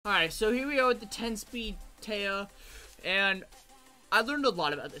Alright, so here we are with the 10-speed Thea, and I learned a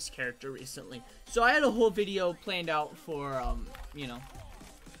lot about this character recently. So I had a whole video planned out for, you know,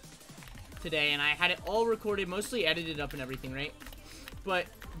 today, and I had it all recorded, mostly edited up and everything, right? But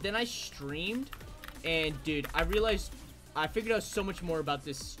then I streamed, and dude, I figured out so much more about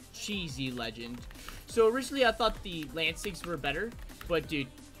this cheesy legend. So originally I thought the Sigs were better, but dude,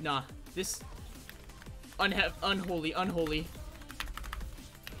 nah, this unholy.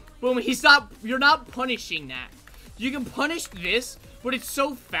 Boom, you're not punishing that. You can punish this, but it's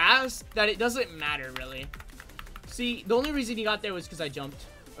so fast that it doesn't matter, really. See, the only reason he got there was because I jumped.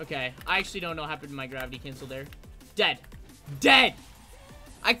 Okay, I actually don't know what happened to my gravity cancel there. Dead. Dead!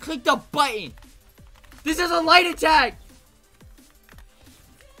 I clicked a button! This is a light attack!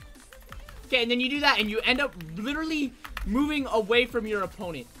 Okay, and then you do that, and you end up literally moving away from your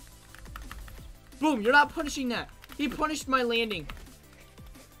opponent. Boom, you're not punishing that. He punished my landing.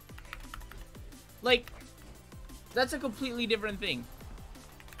 Like, that's a completely different thing.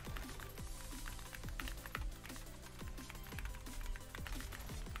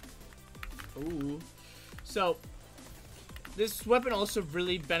 Ooh. So, this weapon also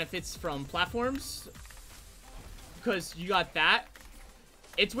really benefits from platforms. Because you got that.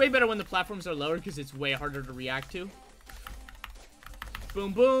 It's way better when the platforms are lower because it's way harder to react to.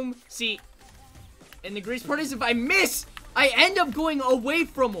 Boom, boom. See, and the greatest part is if I miss, I end up going away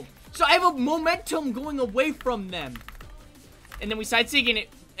from them. So I have a momentum going away from them. And then we side sig and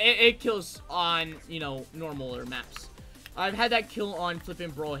it kills on, you know, normal or maps. I've had that kill on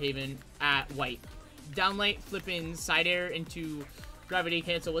flipping Brawlhalla at white. Downlight flipping side air into gravity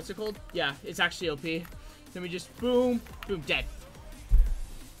cancel. What's it called? Yeah, it's actually OP. Then we just boom, boom, dead.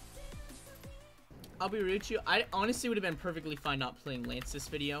 I'll be real with you. I honestly would have been perfectly fine not playing Lance this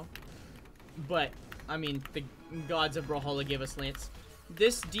video. But, I mean, the gods of Brawlhalla gave us Lance.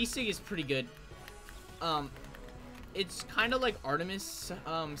 This D-Sig is pretty good. It's kind of like Artemis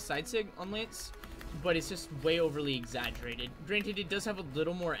side sig on Lance, but it's just way overly exaggerated. Granted, it does have a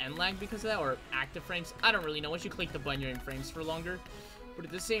little more end lag because of that, or active frames. I don't really know. Once you click the button, you're in frames for longer. But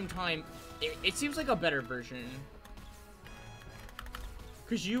at the same time, it seems like a better version.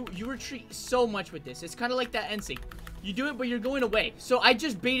 Because you retreat so much with this. It's kind of like that end sig. You do it, but you're going away. So I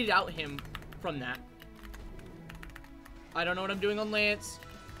just baited out him from that. I don't know what I'm doing on Lance.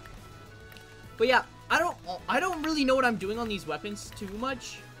 But yeah, I don't really know what I'm doing on these weapons too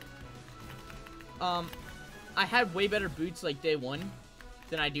much. I had way better boots like day one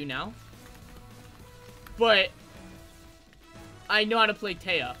than I do now. But I know how to play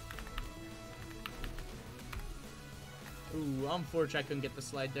Thea. Ooh, unfortunately I couldn't get the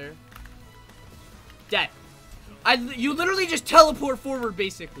slide there. Dead. You literally just teleport forward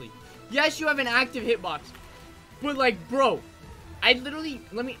basically. Yes, you have an active hitbox. But like, bro, I literally,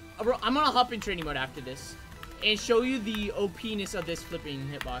 bro, I'm gonna hop in training mode after this and show you the OP-ness of this flipping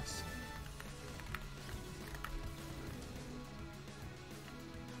hitbox.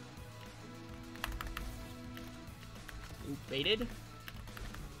 Ooh, baited.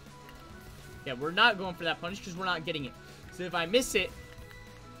 Yeah, we're not going for that punish because we're not getting it. So if I miss it,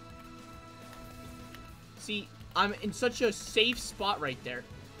 see, I'm in such a safe spot right there.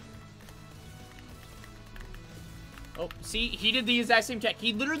 Oh, see, he did the exact same tech.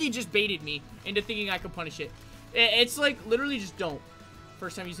 He literally just baited me into thinking I could punish it. It's like, literally just don't.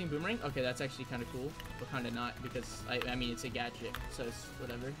 First time using boomerang? Okay, that's actually kind of cool, but kind of not, because, I mean, it's a gadget, so it's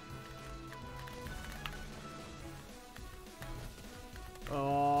whatever.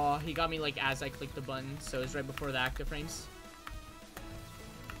 Oh, he got me, like, as I clicked the button, so it's right before the active frames.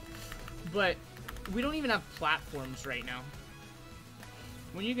 But we don't even have platforms right now.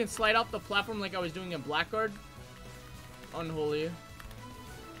 When you can slide off the platform like I was doing in Blackguard, unholy.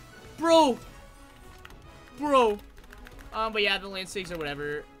 Bro! But yeah, the Lance Sigs or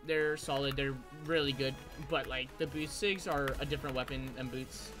whatever, they're solid, they're really good. But like, the boost Sigs are a different weapon than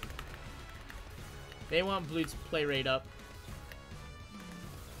boots. They want boots play rate up.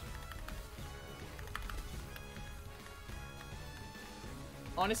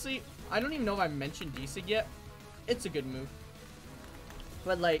 Honestly, I don't even know if I mentioned D-Sig yet. It's a good move.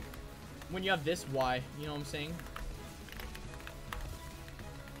 But like, when you have this, why? You know what I'm saying?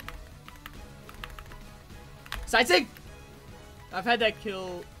 Side sig! I've had that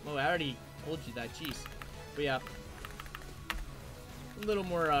kill. Oh, I already told you that. Jeez. But yeah. A little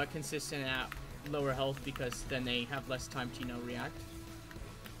more consistent at lower health because then they have less time to, you know, react.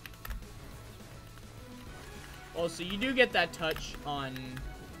 Also, you do get that touch on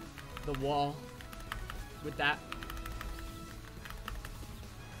the wall with that.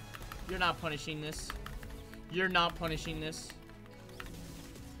 You're not punishing this. You're not punishing this.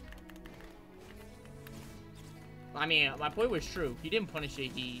 I mean, my point was true. He didn't punish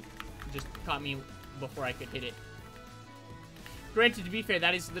it. He just caught me before I could hit it. Granted, to be fair,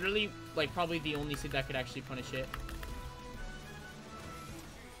 that is literally, like, probably the only Sig that could actually punish it.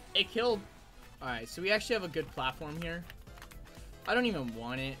 It killed. Alright, so we actually have a good platform here. I don't even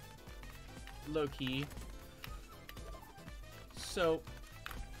want it. Low-key. So...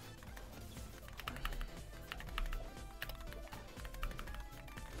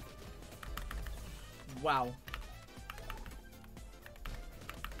 wow.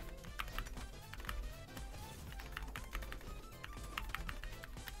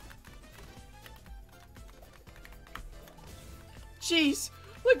 Jeez,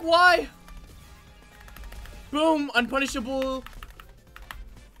 like why? Boom, unpunishable.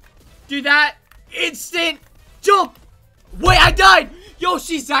 Do that. Instant jump. Wait, I died. Yo,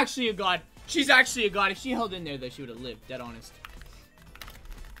 she's actually a god. She's actually a god. If she held in there, though, she would have lived. Dead honest.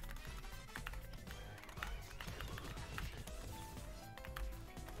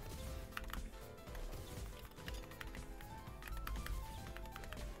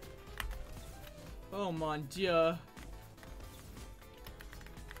 Oh mon dieu.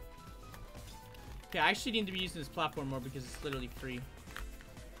 Okay, I actually need to be using this platform more because it's literally free.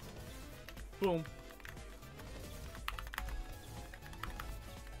 Boom.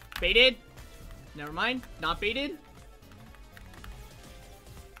 Baited? Never mind. Not baited.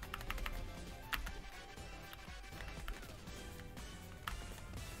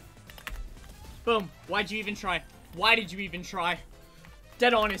 Boom. Why'd you even try? Why did you even try?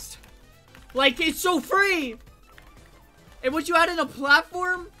 Dead honest. Like, it's so free! And would you add in a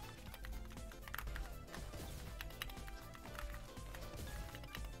platform?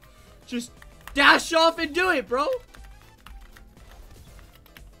 Just dash off and do it, bro.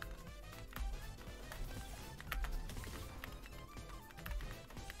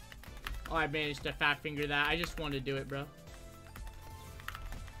 Oh, I managed to fat finger that. I just wanted to do it, bro.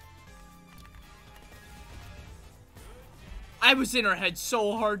 I was in her head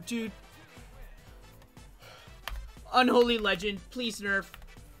so hard, dude. Unholy legend, please nerf.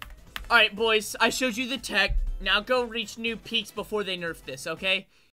 Alright, boys, I showed you the tech. Now go reach new peaks before they nerf this, okay?